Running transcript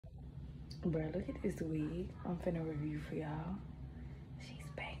Bro, look at this wig I'm finna review for y'all. She's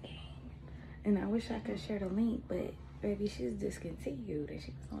banging. And I wish I could share the link, but baby, she's discontinued and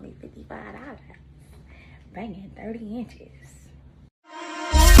she was only $55. Banging 30 inches.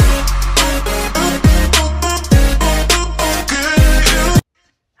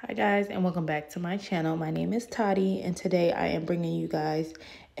 Hi guys, and welcome back to my channel. My name is Tottie, and today I am bringing you guys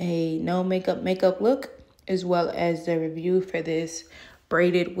a no makeup look, as well as the review for this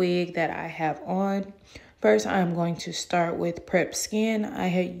braided wig that I have on. First, I'm going to start with prep skin. I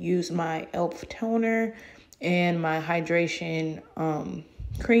had used my e.l.f. toner and my hydration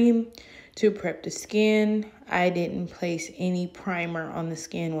cream to prep the skin. I didn't place any primer on the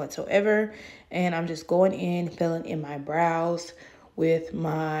skin whatsoever, and I'm just going in, filling in my brows with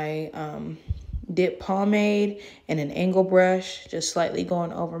my dip pomade and an angle brush, just slightly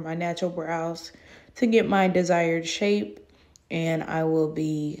going over my natural brows to get my desired shape. And I will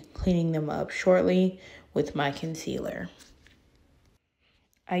be cleaning them up shortly with my concealer.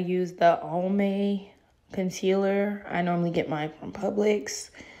 I use the Almay concealer. I normally get mine from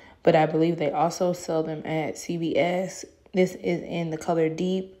Publix, but I believe they also sell them at CVS. This is in the color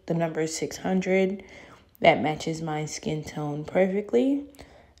Deep. The number is 600. That matches my skin tone perfectly.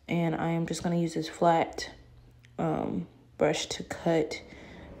 And I am just going to use this flat brush to cut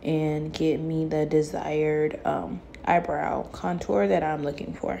and get me the desired eyebrow contour that I'm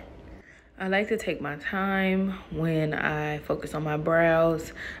looking for. I like to take my time when I focus on my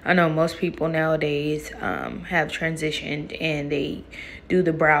brows. I know most people nowadays have transitioned and they do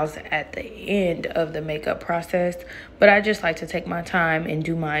the brows at the end of the makeup process, but I just like to take my time and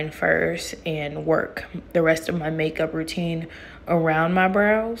do mine first and work the rest of my makeup routine around my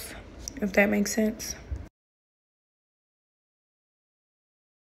brows, if that makes sense.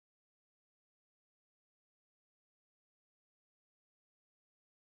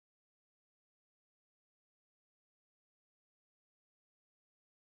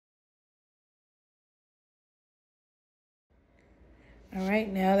 All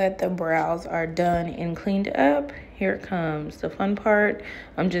right, now that the brows are done and cleaned up, here comes the fun part.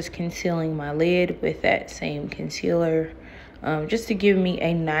 I'm just concealing my lid with that same concealer, just to give me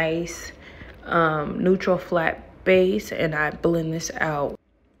a nice neutral flat base, and I blend this out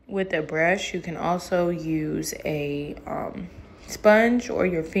with a brush. You can also use a sponge or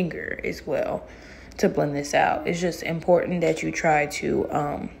your finger as well to blend this out. It's just important that you try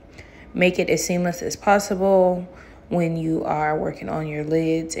to make it as seamless as possible when you are working on your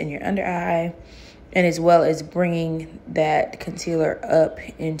lids and your under eye, and as well as bringing that concealer up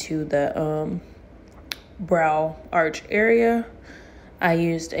into the brow arch area. I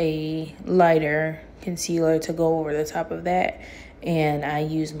used a lighter concealer to go over the top of that, and I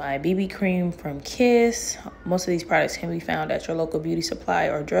used my BB cream from Kiss. Most of these products can be found at your local beauty supply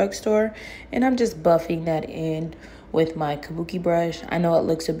or drugstore, and I'm just buffing that in with my kabuki brush. I know it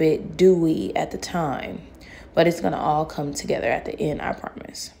looks a bit dewy at the time, but it's gonna all come together at the end, I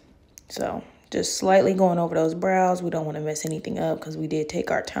promise. So just slightly going over those brows. We don't wanna mess anything up because we did take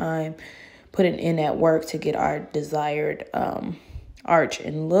our time putting in that work to get our desired arch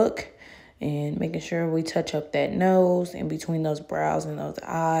and look, and making sure we touch up that nose in between those brows and those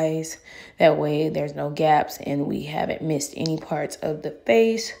eyes. That way there's no gaps and we haven't missed any parts of the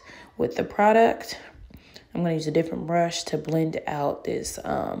face with the product. I'm gonna use a different brush to blend out this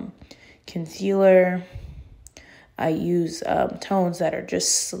concealer. I use tones that are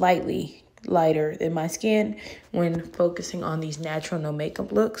just slightly lighter than my skin when focusing on these natural no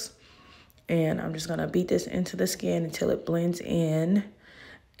makeup looks. And I'm just gonna beat this into the skin until it blends in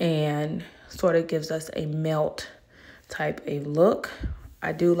and sort of gives us a melt type of look.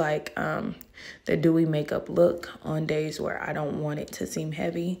 I do like the dewy makeup look on days where I don't want it to seem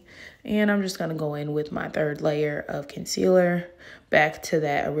heavy. And I'm just gonna go in with my third layer of concealer back to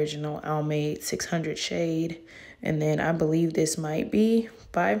that original Almay 600 shade. And then I believe this might be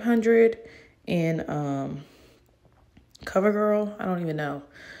 500 in CoverGirl. I don't even know.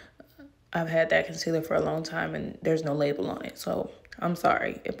 I've had that concealer for a long time and there's no label on it. So I'm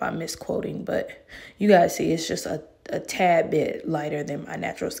sorry if I'm misquoting, but you guys see it's just a tad bit lighter than my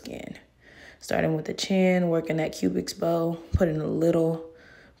natural skin. Starting with the chin, working that cupid's bow, putting a little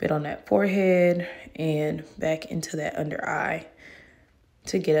bit on that forehead and back into that under eye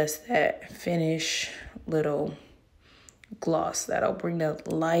to get us that finish little gloss that'll bring the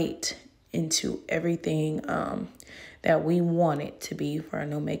light into everything that we want it to be for a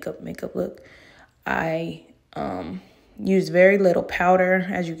no makeup look. I use very little powder.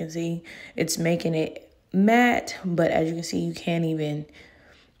 As you can see, it's making it matte, but as you can see, you can't even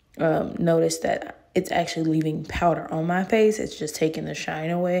notice that it's actually leaving powder on my face. It's just taking the shine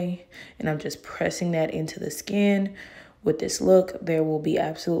away, and I'm just pressing that into the skin. With this look, there will be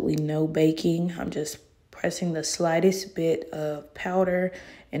absolutely no baking. I'm just pressing the slightest bit of powder,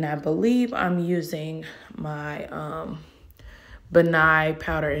 and I believe I'm using my Benai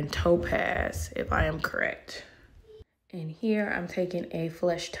powder in Topaz, if I am correct. And here I'm taking a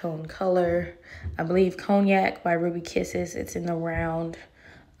flesh tone color, I believe Cognac by Ruby Kisses. It's in the round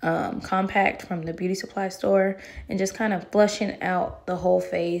compact from the beauty supply store, and just kind of flushing out the whole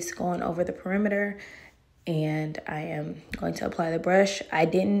face, going over the perimeter. And I am going to apply the brush. I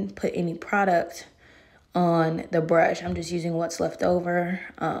didn't put any product on the brush. I'm just using what's left over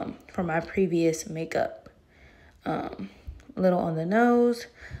from my previous makeup. A little on the nose,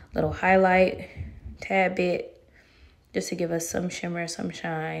 little highlight, tad bit, just to give us some shimmer, some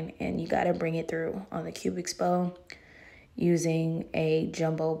shine. And you got to bring it through on the Cubix bow using a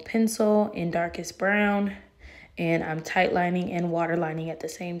jumbo pencil in darkest brown. And I'm tight lining and water lining at the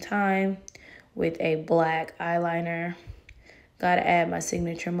same time with a black eyeliner. Gotta add my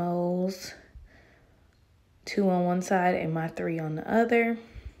signature moles, 2 on one side and my 3 on the other.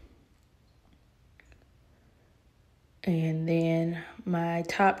 And then my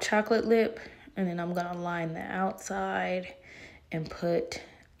top chocolate lip, and then I'm gonna line the outside and put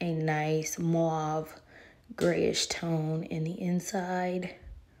a nice mauve grayish tone in the inside,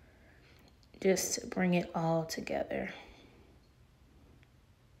 just to bring it all together.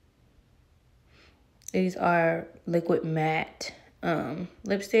 These are liquid matte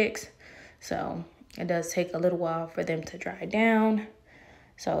lipsticks, so it does take a little while for them to dry down.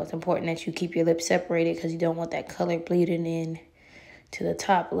 So it's important that you keep your lips separated because you don't want that color bleeding in to the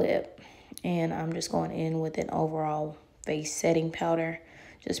top lip. And I'm just going in with an overall face setting powder,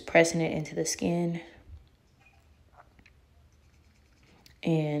 just pressing it into the skin.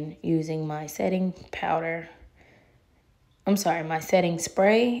 And using my setting powder, my setting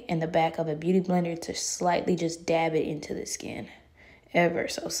spray in the back of a beauty blender to slightly just dab it into the skin, ever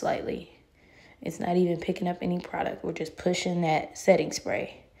so slightly. It's not even picking up any product. We're just pushing that setting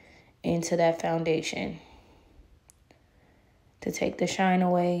spray into that foundation to take the shine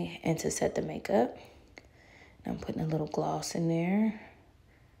away and to set the makeup. And I'm putting a little gloss in there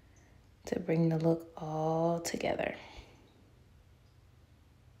to bring the look all together.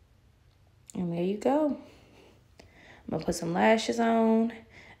 And there you go. I'm gonna put some lashes on,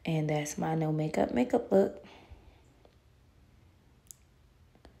 and that's my no makeup look.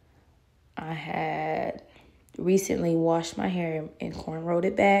 I had recently washed my hair and cornrowed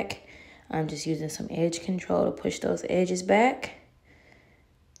it back. I'm just using some edge control to push those edges back.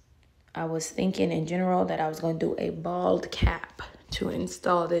 I was thinking in general that I was going to do a bald cap to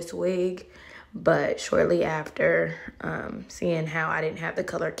install this wig, but shortly after seeing how I didn't have the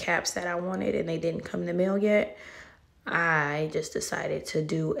color caps that I wanted and they didn't come in the mail yet, I just decided to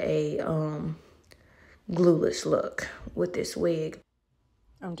do a glueless look with this wig.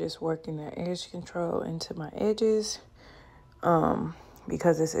 I'm just working the edge control into my edges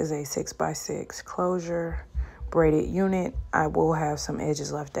because this is a 6x6 closure braided unit. I will have some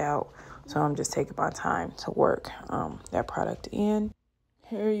edges left out, so I'm just taking my time to work that product in.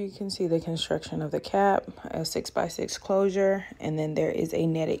 Here you can see the construction of the cap, a 6x6 closure, and then there is a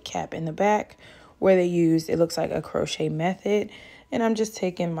netted cap in the back where they used, it looks like a crochet method. And I'm just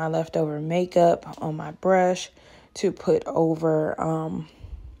taking my leftover makeup on my brush to put over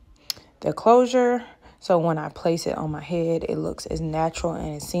the closure, so when I place it on my head, it looks as natural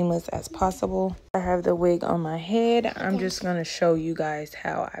and as seamless as possible. I have the wig on my head. I'm just going to show you guys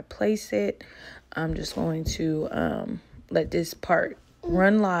how I place it. I'm just going to let this part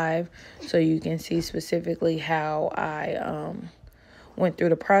run live so you can see specifically how I went through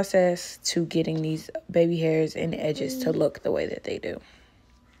the process to getting these baby hairs and edges to look the way that they do.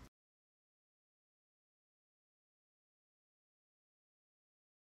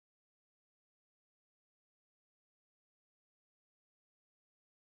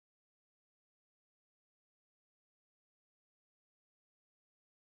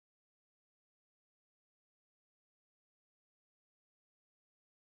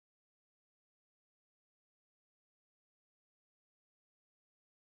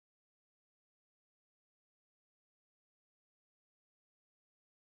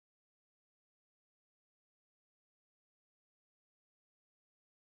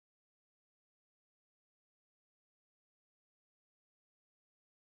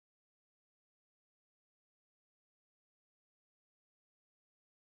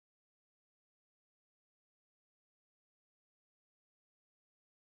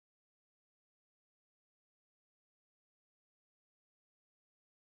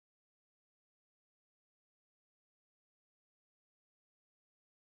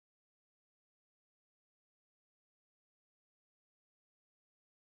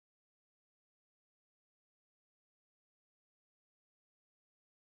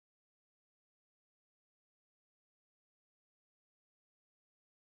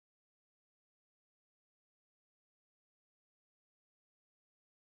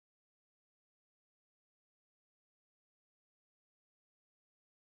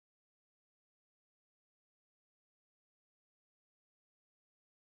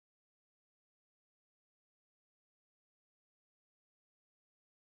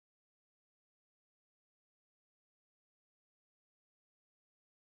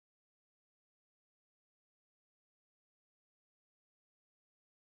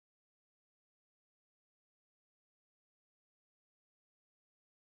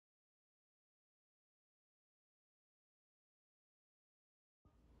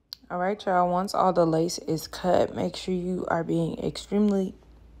 All right, y'all, once all the lace is cut, make sure you are being extremely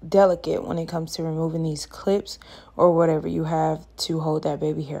delicate when it comes to removing these clips or whatever you have to hold that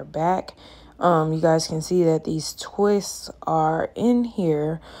baby hair back. You guys can see that these twists are in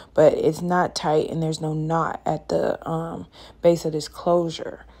here, but it's not tight and there's no knot at the base of this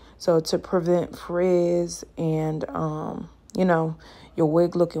closure. So to prevent frizz and, you know, your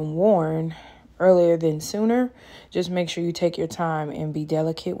wig looking worn earlier than sooner, just make sure you take your time and be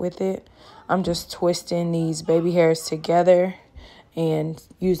delicate with it. I'm just twisting these baby hairs together and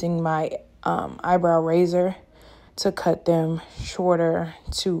using my eyebrow razor to cut them shorter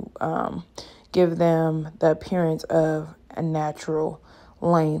to give them the appearance of a natural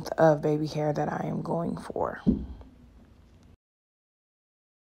length of baby hair that I am going for.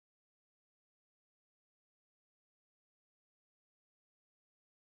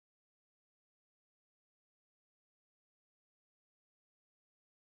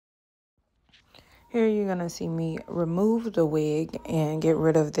 Here you're going to see me remove the wig and get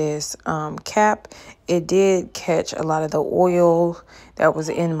rid of this cap. It did catch a lot of the oil that was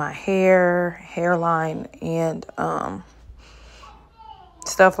in my hairline, and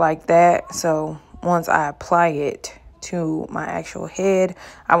stuff like that. So once I apply it to my actual head,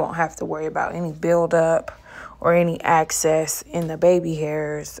 I won't have to worry about any buildup or any excess in the baby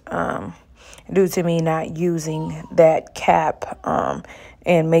hairs due to me not using that cap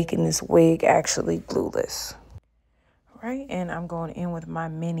and making this wig actually glueless. Right, and I'm going in with my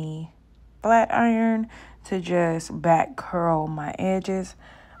mini flat iron to just back curl my edges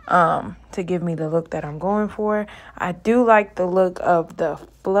to give me the look that I'm going for. I do like the look of the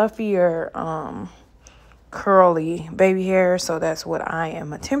fluffier curly baby hair, so that's what I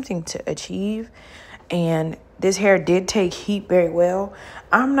am attempting to achieve. And this hair did take heat very well.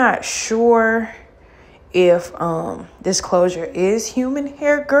 I'm not sure if this closure is human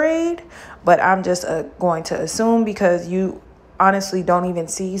hair grade, but I'm just going to assume, because you honestly don't even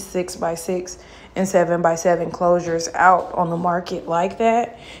see 6x6 and 7x7 closures out on the market like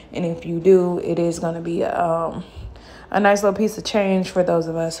that. And if you do, it is going to be a nice little piece of change for those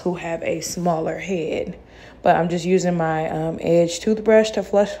of us who have a smaller head. But I'm just using my edge toothbrush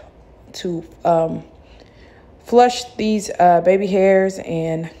to flush these baby hairs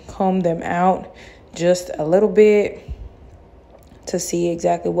and comb them out just a little bit to see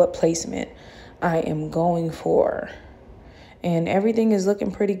exactly what placement I am going for. And everything is looking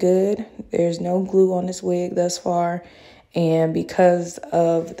pretty good. There's no glue on this wig thus far. And because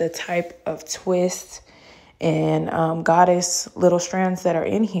of the type of twist and goddess little strands that are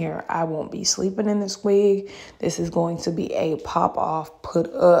in here, I won't be sleeping in this wig. This is going to be a pop off,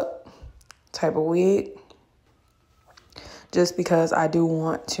 put up type of wig, just because I do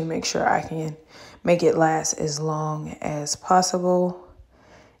want to make sure I can make it last as long as possible.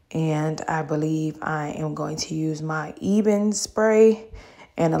 And I believe I am going to use my Eben spray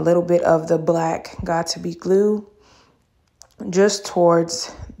and a little bit of the black Got to Be glue just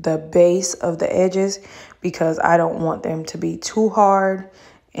towards the base of the edges, because I don't want them to be too hard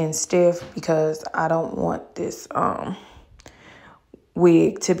and stiff, because I don't want this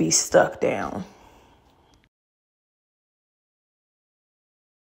wig to be stuck down.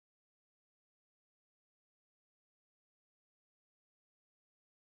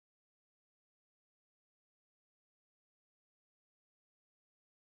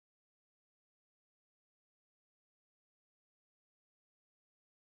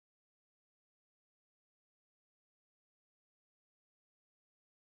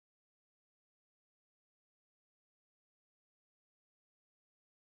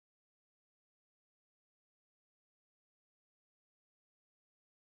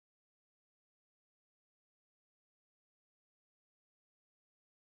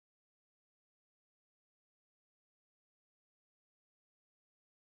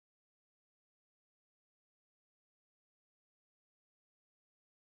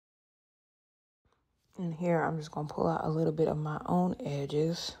 And here I'm just going to pull out a little bit of my own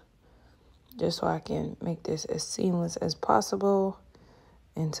edges just so I can make this as seamless as possible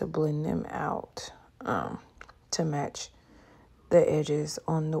and to blend them out to match the edges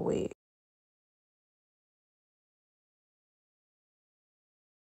on the wig.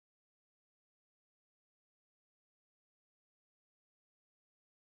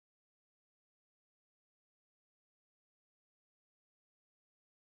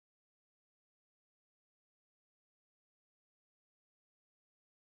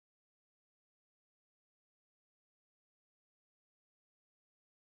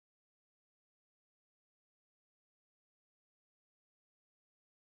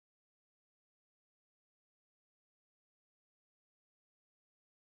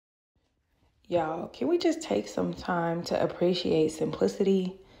 Y'all, can we just take some time to appreciate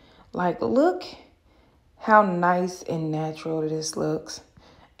simplicity? Like, look how nice and natural this looks.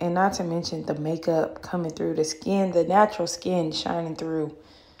 And not to mention the makeup coming through the skin, the natural skin shining through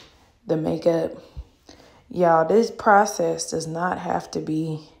the makeup. Y'all, this process does not have to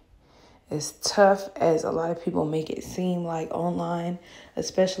be as tough as a lot of people make it seem like online,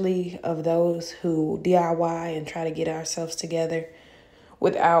 especially of those who DIY and try to get ourselves together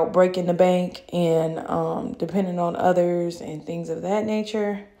without breaking the bank and depending on others and things of that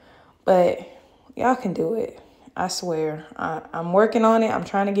nature. But y'all can do it. I swear. I'm working on it. I'm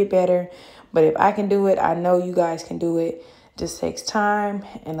trying to get better. But if I can do it, I know you guys can do it. Just takes time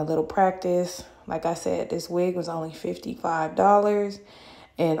and a little practice. Like I said, this wig was only $55.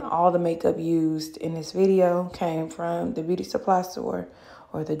 And all the makeup used in this video came from the beauty supply store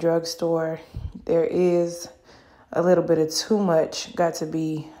or the drugstore. There is a little bit of too much got to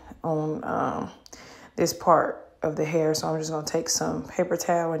be on this part of the hair. So I'm just going to take some paper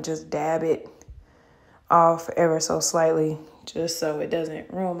towel and just dab it off ever so slightly, just so it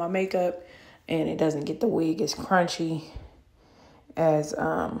doesn't ruin my makeup and it doesn't get the wig as crunchy as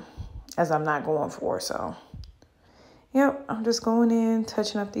I'm not going for. So yep, I'm just going in,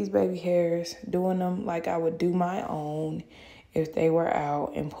 touching up these baby hairs, doing them like I would do my own if they were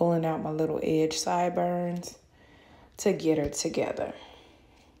out, and pulling out my little edge sideburns to get her together.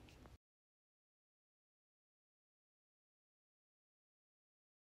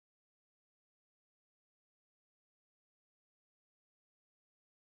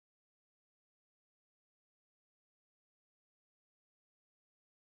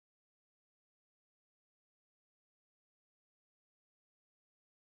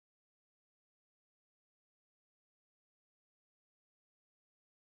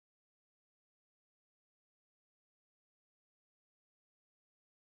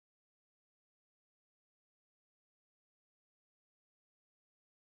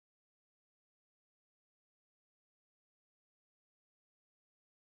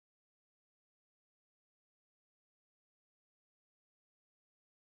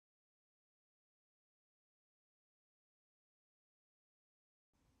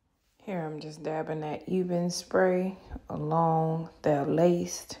 Here I'm just dabbing that even spray along the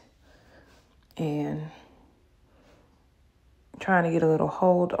lace and trying to get a little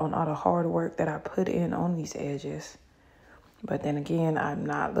hold on all the hard work that I put in on these edges. But then again, I'm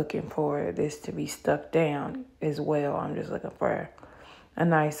not looking for this to be stuck down as well. I'm just looking for a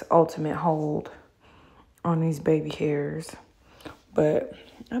nice ultimate hold on these baby hairs. But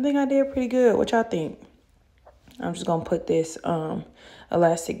I think I did pretty good. What y'all think? I'm just going to put this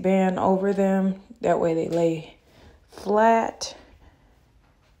elastic band over them. That way they lay flat.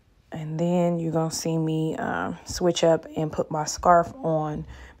 And then you're going to see me switch up and put my scarf on,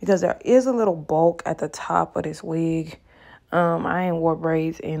 because there is a little bulk at the top of this wig. I ain't wore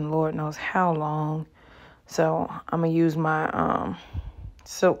braids in Lord knows how long. So I'm going to use my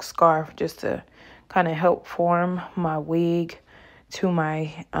silk scarf just to kind of help form my wig to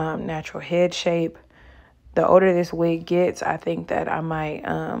my natural head shape. The older this wig gets, I think that I might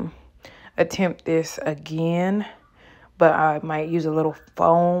attempt this again, but I might use a little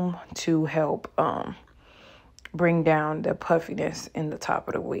foam to help bring down the puffiness in the top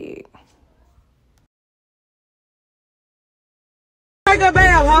of the wig. Like a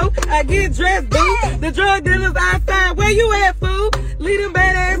bad hoe, I get dressed, boo. The drug dealers outside, where you at, fool? Lead them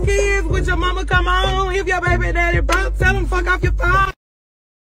badass kids with your mama, come on. If your baby daddy broke, tell them fuck off your phone.